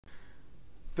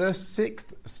The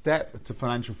sixth step to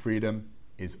financial freedom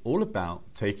is all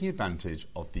about taking advantage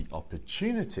of the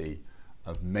opportunity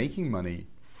of making money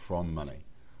from money.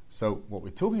 So what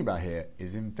we're talking about here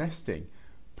is investing,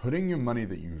 putting your money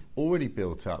that you've already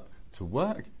built up to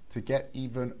work to get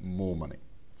even more money.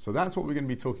 So that's what we're going to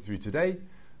be talking through today.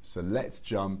 So let's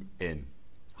jump in.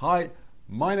 Hi,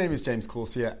 my name is James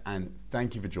Corsia and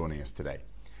thank you for joining us today.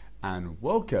 And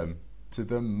welcome to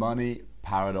the Money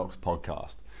Paradox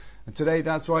podcast. And today,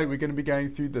 that's right, we're going to be going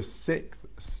through the sixth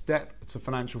step to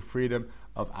financial freedom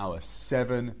of our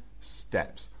 7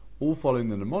 steps, all following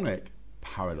the mnemonic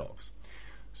paradox.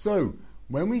 So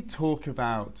when we talk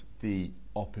about the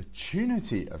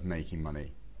opportunity of making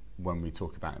money, when we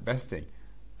talk about investing,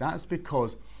 that's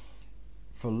because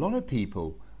for a lot of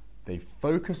people, they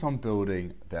focus on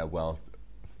building their wealth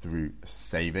through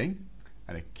saving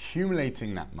and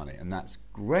accumulating that money. And that's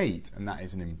great, and that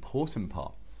is an important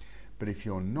part. But if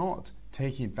you're not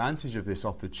taking advantage of this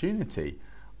opportunity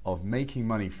of making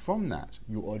money from that,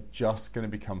 you are just going to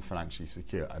become financially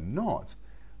secure and not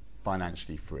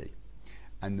financially free.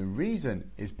 And the reason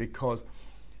is because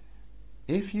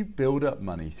if you build up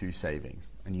money through savings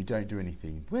and you don't do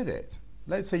anything with it,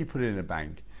 let's say you put it in a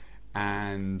bank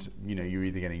and you're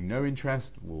either getting no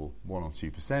interest or 1 or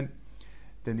 2%,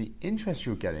 then the interest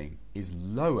you're getting is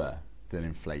lower than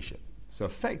inflation. So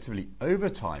effectively, over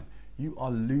time, you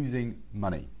are losing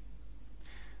money.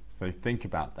 So think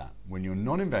about that. When you're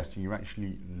not investing, you're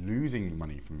actually losing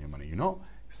money from your money. You're not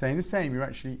staying the same, you're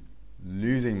actually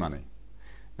losing money.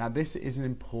 Now, this is an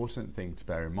important thing to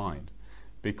bear in mind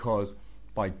because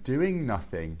by doing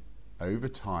nothing over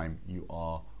time, you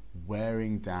are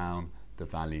wearing down the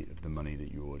value of the money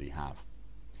that you already have.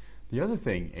 The other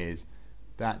thing is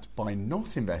that by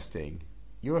not investing,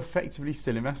 you're effectively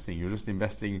still investing. You're just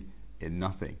investing in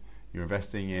nothing. You're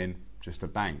investing in just a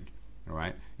bank, all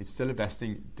right? It's still a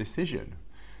vesting decision.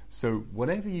 So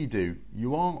whatever you do,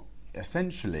 you are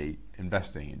essentially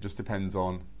investing. It just depends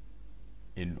on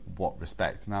in what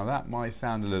respect. Now that might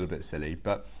sound a little bit silly,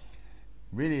 but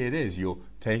really it is. You're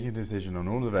taking a decision on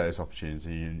all the various opportunities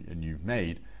and you've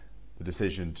made the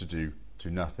decision to do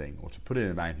nothing or to put it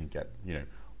in a bank and get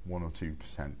 1 or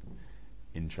 2%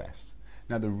 interest.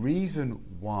 Now the reason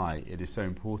why it is so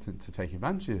important to take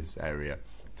advantage of this area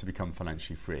to become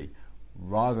financially free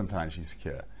rather than financially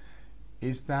secure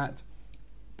is that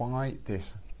by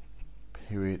this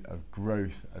period of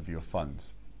growth of your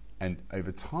funds, and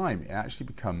over time it actually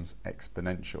becomes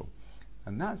exponential.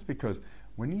 And that's because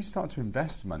when you start to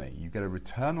invest money, you get a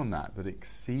return on that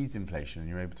exceeds inflation, and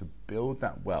you're able to build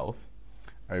that wealth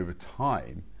over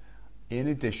time in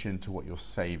addition to what you're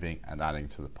saving and adding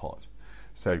to the pot.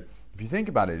 So if you think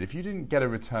about it, if you didn't get a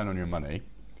return on your money,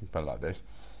 think about it like this,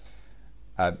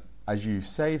 as you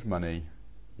save money,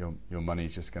 your money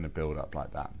is just going to build up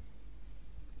like that.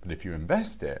 But if you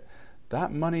invest it,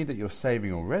 that money that you're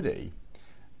saving already,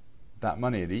 that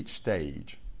money at each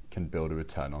stage can build a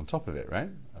return on top of it, right?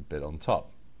 A bit on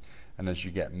top. And as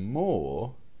you get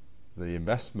more, the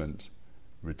investment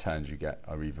returns you get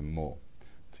are even more.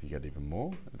 So you get even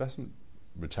more, investment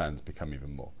returns become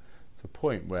even more. It's the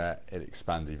point where it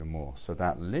expands even more. So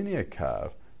that linear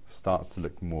curve starts to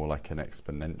look more like an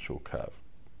exponential curve.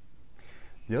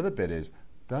 The other bit is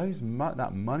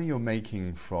that money you're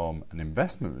making from an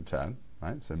investment return,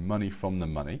 right? So money from the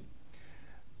money.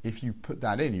 If you put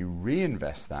that in, you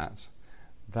reinvest that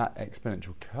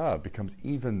exponential curve becomes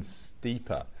even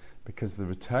steeper because the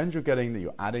returns you're getting that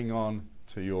you're adding on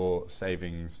to your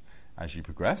savings as you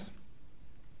progress,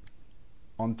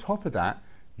 on top of that,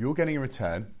 you're getting a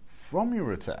return from your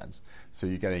returns. So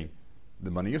you're getting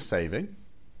the money you're saving,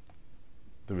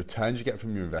 the returns you get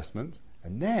from your investment,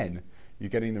 and then you're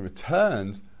getting the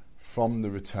returns from the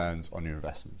returns on your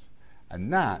investments.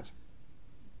 And that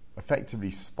effectively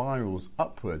spirals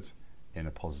upwards in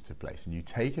a positive place. And you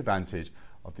take advantage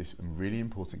of this really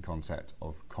important concept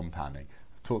of compounding.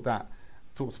 I've talked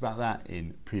about that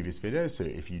in previous videos. So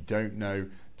if you don't know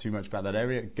too much about that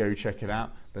area, go check it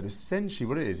out. But essentially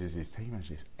what it is taking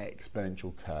advantage of this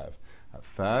exponential curve. At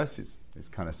first, it's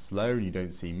kind of slow and you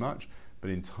don't see much. But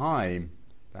in time,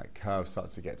 that curve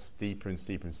starts to get steeper and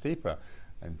steeper and steeper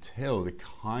until the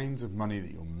kinds of money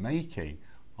that you're making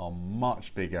are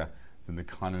much bigger than the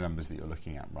kind of numbers that you're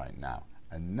looking at right now.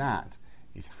 And that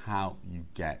is how you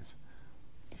get,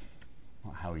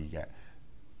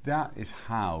 that is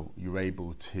how you're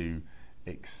able to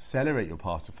accelerate your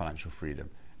path to financial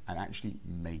freedom and actually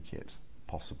make it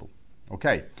possible.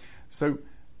 Okay, so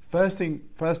first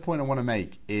point I want to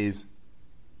make is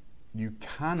you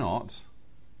cannot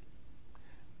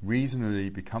reasonably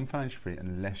become financially free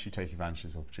unless you take advantage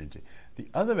of this opportunity. The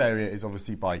other area is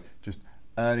obviously by just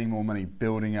earning more money,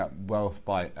 building up wealth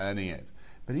by earning it.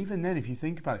 But even then, if you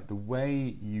think about it, the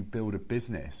way you build a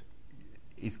business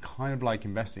is kind of like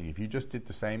investing. If you just did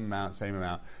the same amount, then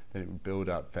it would build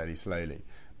up fairly slowly.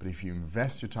 But if you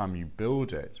invest your time, you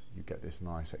build it, you get this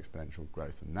nice exponential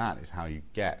growth. And that is how you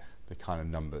get the kind of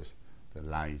numbers that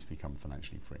allow you to become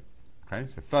financially free. Okay,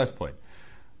 so first point.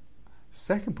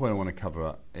 Second point I want to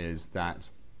cover is that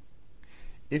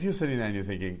if you're sitting there and you're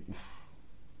thinking,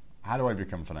 how do I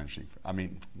become financially free? I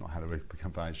mean, not how do I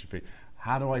become financially free?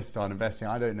 How do I start investing?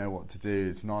 I don't know what to do.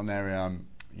 It's not an area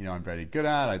I'm very good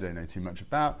at. I don't know too much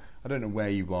about. I don't know where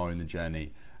you are in the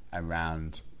journey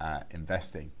around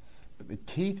investing. But the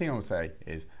key thing I would say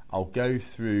is I'll go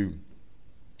through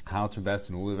how to invest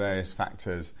and all the various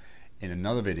factors in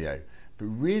another video. But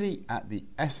really, at the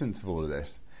essence of all of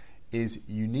this is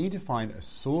you need to find a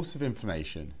source of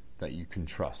information that you can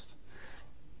trust.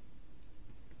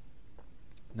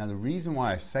 Now, the reason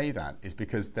why I say that is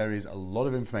because there is a lot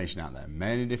of information out there,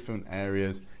 many different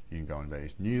areas. You can go on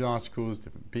various news articles,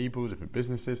 different people, different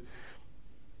businesses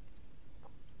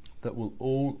that will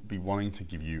all be wanting to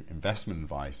give you investment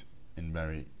advice in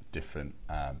very different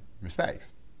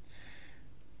respects.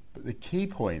 But the key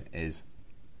point is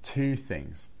two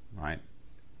things, right?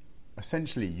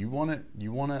 Essentially, you want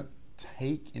to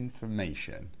take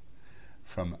information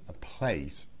from a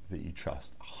place that you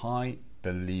trust, high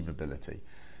believability.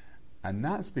 And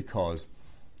that's because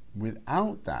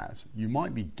without that, you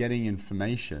might be getting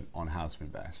information on how to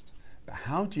invest, but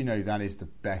how do you know that is the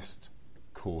best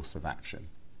course of action?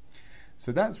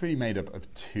 So that's really made up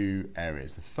of two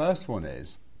areas. The first one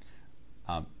is,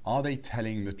 are they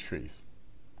telling the truth?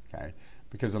 Okay,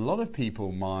 because a lot of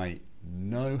people might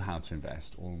know how to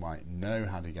invest or might know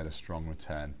how to get a strong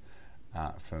return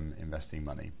from investing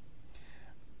money,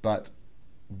 but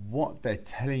what they're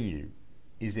telling you,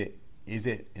 is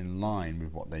it in line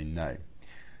with what they know?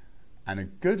 And a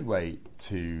good way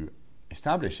to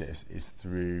establish this is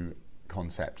through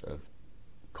concept of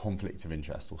conflict of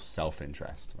interest or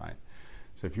self-interest, right?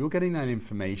 So if you're getting that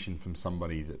information from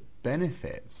somebody that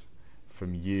benefits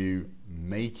from you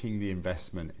making the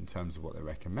investment in terms of what they're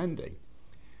recommending,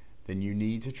 then you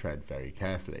need to tread very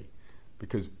carefully,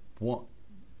 because what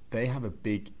they have a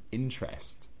big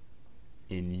interest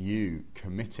in you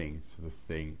committing to the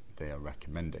thing they are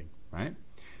recommending, right?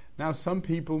 Now, some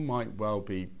people might well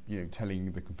be,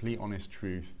 telling the complete honest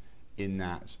truth in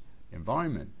that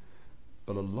environment,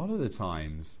 but a lot of the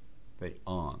times they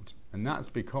aren't, and that's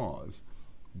because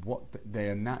they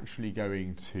are naturally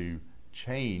going to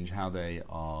change how they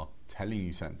are telling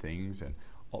you certain things and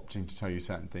opting to tell you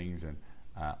certain things and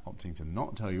opting to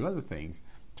not tell you other things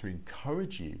to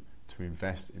encourage you to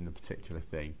invest in the particular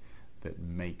thing that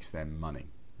makes them money.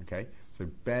 Okay, so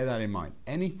bear that in mind.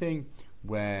 Anything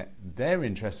where their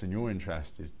interest and your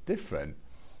interest is different,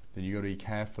 then you've got to be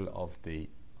careful of the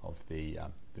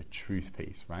truth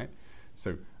piece, right?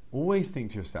 So always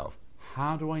think to yourself,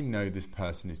 how do I know this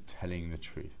person is telling the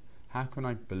truth? How can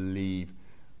I believe?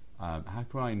 How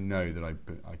can I know that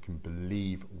I can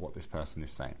believe what this person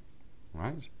is saying,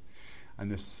 right?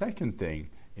 And the second thing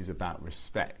is about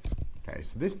respect. Okay,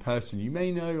 so this person, you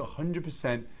may know 100%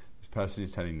 this person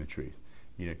is telling the truth.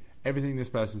 Everything this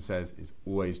person says is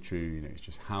always true. It's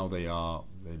just how they are.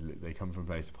 They come from a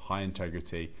place of high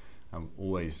integrity and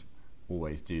always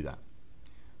do that.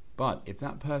 But if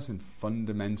that person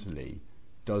fundamentally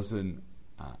doesn't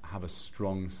have a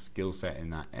strong skill set in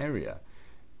that area,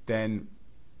 then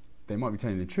they might be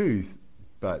telling the truth,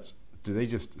 but do they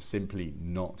just simply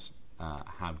not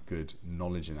have good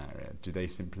knowledge in that area? Do they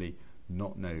simply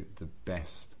not know the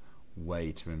best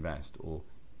way to invest or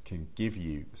can give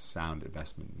you sound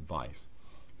investment advice?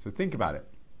 So think about it.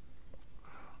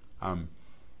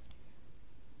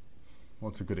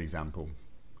 What's a good example?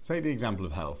 Take the example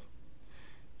of health.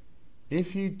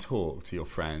 If you talk to your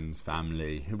friends,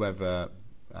 family, whoever,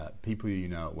 people you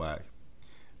know at work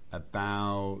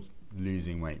about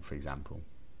losing weight, for example,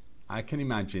 I can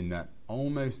imagine that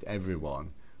almost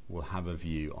everyone will have a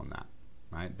view on that,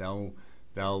 right? They'll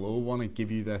all want to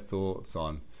give you their thoughts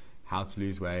on how to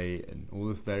lose weight and all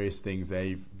the various things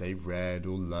they've read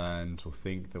or learned or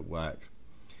think that works.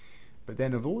 But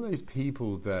then of all those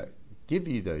people that give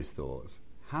you those thoughts,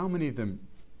 how many of them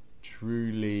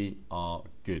truly are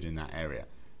good in that area?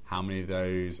 How many of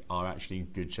those are actually in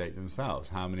good shape themselves?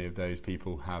 How many of those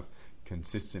people have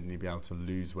consistently been able to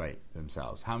lose weight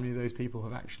themselves? How many of those people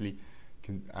have actually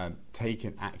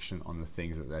taken action on the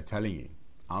things that they're telling you?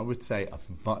 I would say a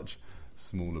much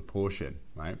smaller portion,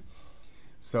 right?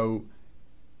 So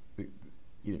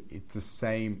it's the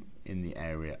same in the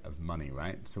area of money,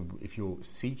 right? So if you're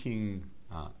seeking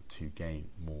to gain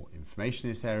more information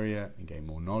in this area and gain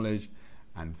more knowledge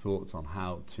and thoughts on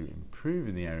how to improve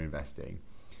in the area of investing,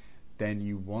 then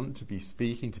you want to be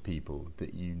speaking to people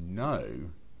that you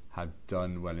know have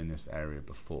done well in this area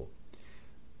before.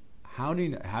 How do you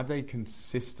know? Have they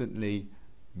consistently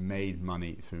made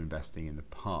money through investing in the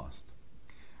past?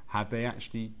 Have they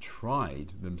actually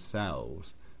tried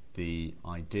themselves the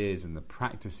ideas and the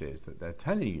practices that they're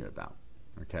telling you about?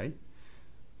 Okay.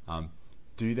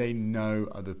 Do they know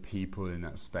other people in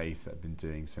that space that have been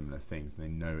doing similar things? They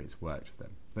know it's worked for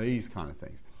them. These kind of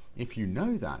things. If you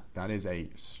know that, that is a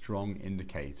strong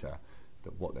indicator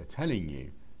that what they're telling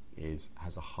you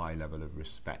has a high level of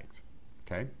respect.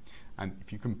 Okay, and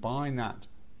if you combine that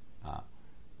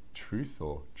truth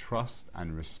or trust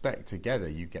and respect together,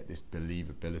 you get this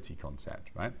believability concept,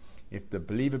 right? If the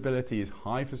believability is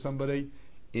high for somebody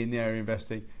in the area of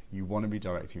investing, you want to be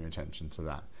directing your attention to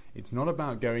that. It's not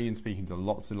about going and speaking to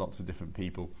lots and lots of different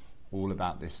people all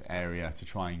about this area to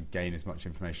try and gain as much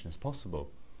information as possible.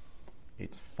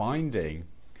 It's finding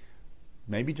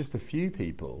maybe just a few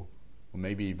people, or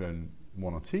maybe even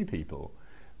one or two people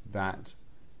that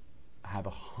have a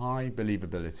high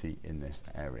believability in this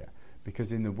area.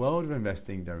 Because in the world of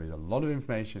investing, there is a lot of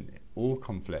information, it all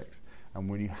conflicts. And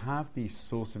when you have the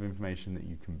source of information that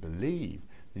you can believe,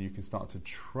 then you can start to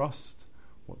trust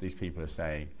what these people are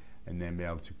saying and then be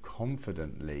able to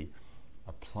confidently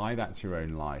apply that to your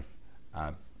own life,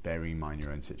 bearing in mind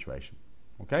your own situation.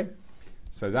 Okay?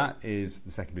 So that is the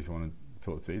second piece I want to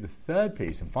talk through. The third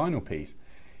piece and final piece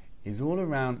is all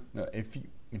around,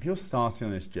 if you're starting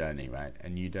on this journey, right,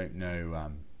 and you don't know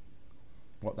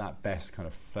what that best kind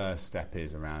of first step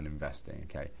is around investing,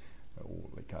 okay, or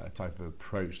like a type of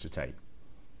approach to take.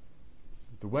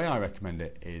 The way I recommend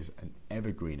it is an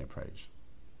evergreen approach.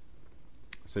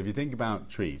 So if you think about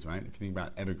trees, right, if you think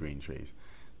about evergreen trees,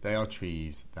 they are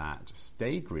trees that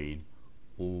stay green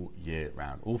all year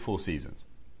round, all 4 seasons.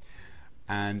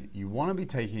 And you want to be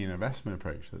taking an investment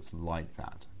approach that's like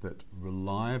that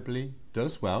reliably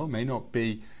does well, may not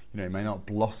be, it may not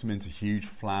blossom into huge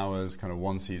flowers kind of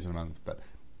 1 season a month, but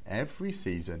every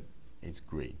season it's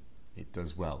green. It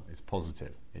does well. It's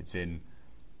positive. It's in,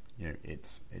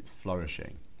 it's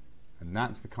flourishing. And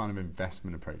that's the kind of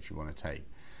investment approach you want to take.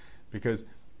 Because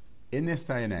in this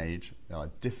day and age,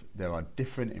 there are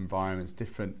different environments,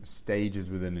 different stages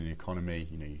within an economy.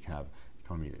 You can have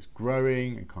economy that's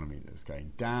growing, economy that's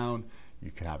going down.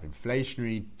 You could have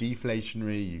inflationary,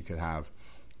 deflationary. You could have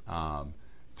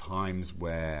times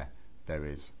where there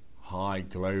is high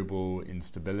global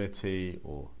instability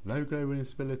or low global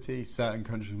instability. Certain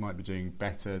countries might be doing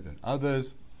better than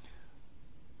others.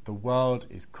 The world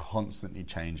is constantly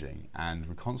changing and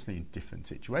we're constantly in different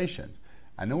situations.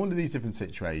 And all of these different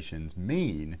situations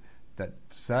mean that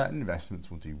certain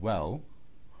investments will do well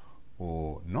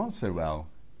or not so well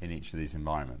in each of these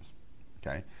environments.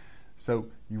 Okay, so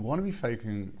you want to be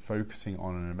focusing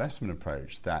on an investment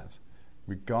approach that,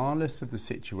 regardless of the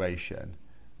situation,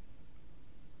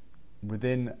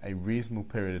 within a reasonable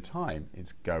period of time,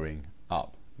 it's going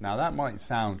up. Now that might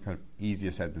sound kind of easier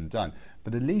said than done,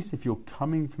 but at least if you're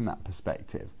coming from that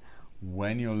perspective,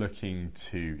 when you're looking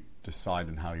to decide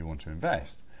on how you want to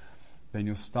invest, then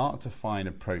you'll start to find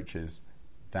approaches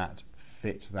that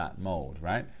fit that mold,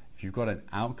 right? If you've got an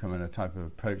outcome and a type of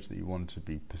approach that you want to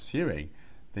be pursuing,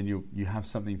 then you have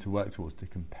something to work towards, to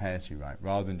compare to, right?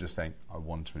 Rather than just saying, I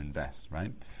want to invest,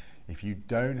 right? If you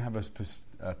don't have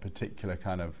a particular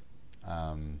kind of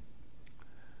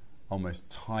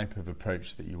almost type of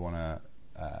approach that you want to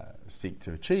seek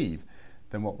to achieve,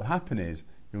 then what will happen is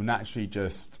you'll naturally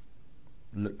just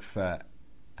look for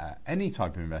any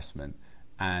type of investment,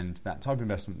 and that type of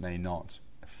investment may not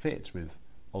fit with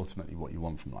ultimately what you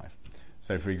want from life.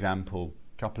 So, for example,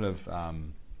 a couple of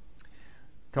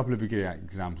good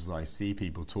examples that I see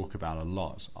people talk about a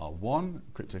lot are, one,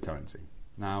 cryptocurrency.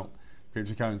 Now,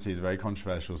 cryptocurrency is a very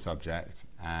controversial subject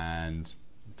and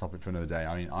topic for another day.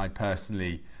 I mean, I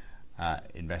personally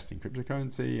invest in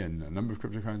cryptocurrency and a number of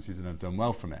cryptocurrencies, and I've done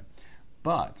well from it.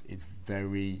 But it's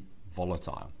very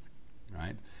volatile,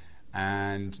 right?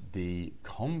 And the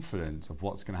confidence of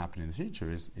what's going to happen in the future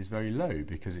is very low,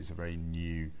 because it's a very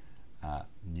new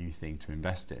thing to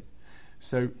invest in.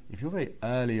 So if you're very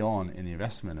early on in the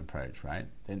investment approach, right,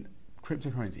 then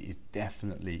cryptocurrency is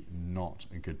definitely not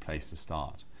a good place to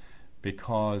start,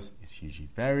 because it's hugely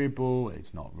variable,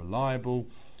 it's not reliable,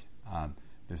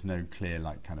 there's no clear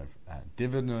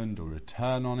dividend or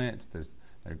return on it, there's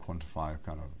no quantified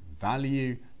kind of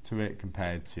value to it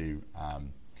compared to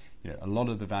a lot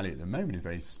of the value at the moment is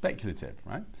very speculative,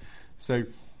 right? So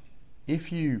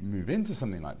if you move into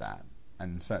something like that,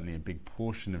 and certainly a big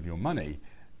portion of your money,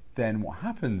 then what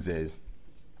happens is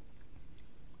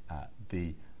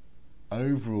the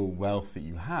overall wealth that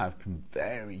you have can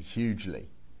vary hugely,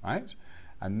 right?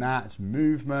 And that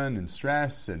movement and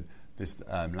stress and this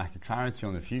lack of clarity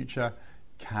on the future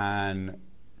can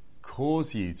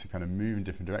cause you to kind of move in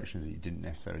different directions that you didn't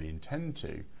necessarily intend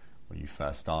to when you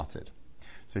first started.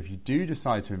 So if you do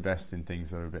decide to invest in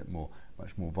things that are a bit more,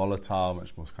 much more volatile,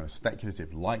 much more kind of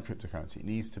speculative, like cryptocurrency, it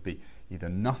needs to be either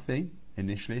nothing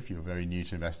initially if you're very new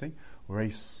to investing, or a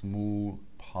small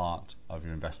part of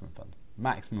your investment fund,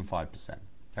 maximum 5%.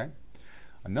 Okay.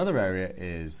 Another area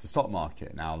is the stock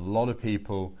market. Now, a lot of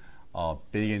people are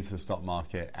big into the stock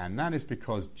market, and that is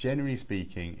because, generally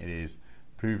speaking, it is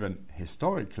proven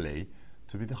historically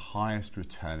to be the highest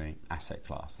returning asset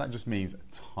class. That just means a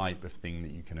type of thing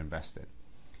that you can invest in.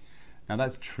 Now,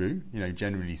 that's true,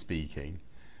 generally speaking,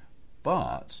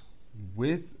 but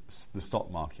with the stock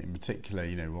market in particular,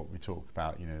 what we talk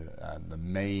about, the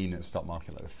main stock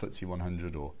market like the FTSE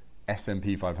 100 or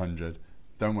S&P 500.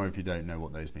 Don't worry if you don't know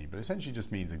what those mean, but essentially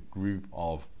just means a group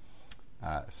of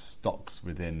stocks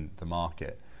within the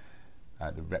market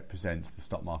that represents the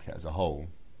stock market as a whole.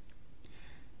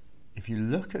 If you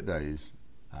look at those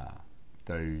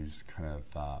kind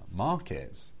of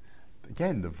markets,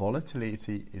 again, the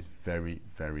volatility is very,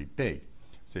 very big.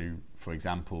 So, for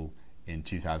example, in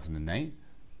 2008,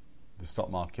 the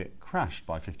stock market crashed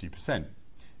by 50%.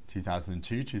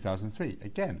 2002, 2003,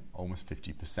 again, almost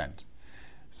 50%.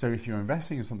 So if you're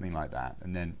investing in something like that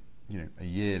and then, a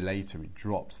year later it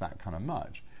drops that kind of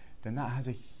much, then that has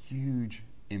a huge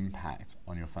impact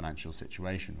on your financial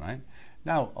situation, right?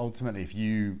 Now, ultimately, if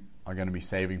you are going to be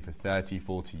saving for 30,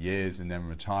 40 years and then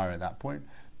retire at that point,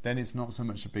 then it's not so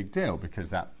much a big deal because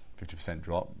that 50%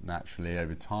 drop naturally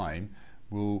over time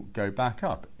will go back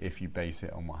up if you base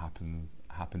it on what happened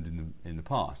in the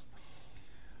past.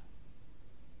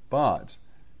 But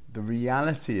the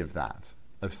reality of that,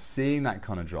 of seeing that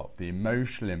kind of drop, the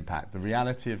emotional impact, the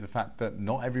reality of the fact that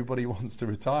not everybody wants to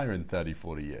retire in 30,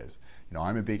 40 years.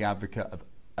 I'm a big advocate of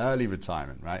early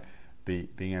retirement, right?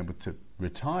 Being able to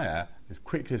retire as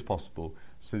quickly as possible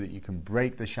so that you can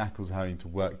break the shackles of having to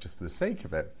work just for the sake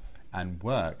of it and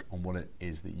work on what it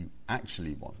is that you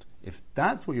actually want. If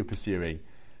that's what you're pursuing,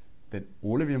 then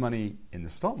all of your money in the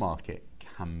stock market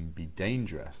can be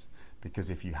dangerous, because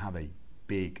if you have a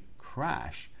big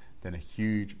crash, then a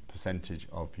huge percentage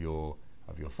of your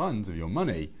funds, of your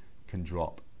money, can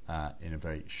drop in a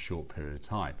very short period of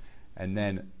time. And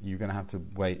then you're going to have to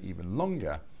wait even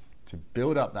longer to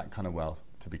build up that kind of wealth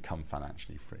to become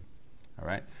financially free. All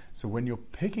right? So when you're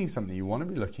picking something, you want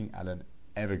to be looking at an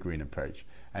evergreen approach.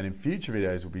 And in future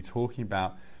videos, we'll be talking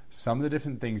about some of the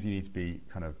different things you need to be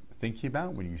kind of thinking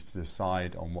about when you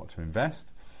decide on what to invest,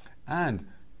 and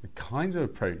the kinds of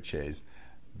approaches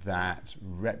that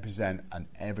represent an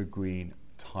evergreen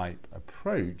type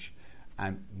approach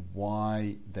and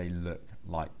why they look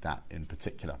like that in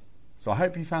particular. So I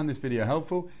hope you found this video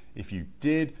helpful. If you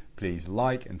did, please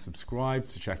like and subscribe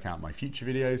to check out my future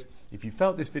videos. If you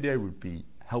felt this video would be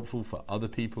helpful for other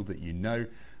people that you know,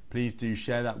 please do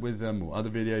share that with them, or other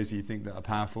videos you think that are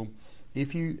powerful.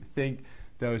 If you think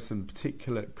there is some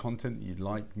particular content that you'd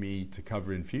like me to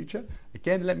cover in future,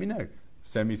 again, let me know.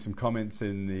 Send me some comments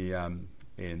in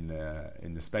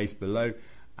the space below,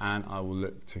 and I will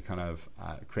look to kind of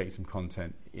create some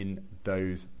content in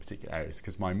those particular areas,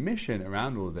 because my mission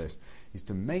around all of this is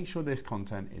to make sure this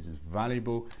content is as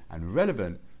valuable and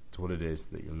relevant to what it is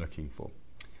that you're looking for.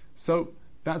 So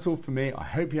that's all for me. I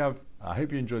hope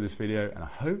you enjoyed this video, and I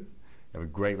hope you have a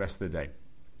great rest of the day.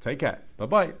 Take care.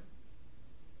 Bye-bye.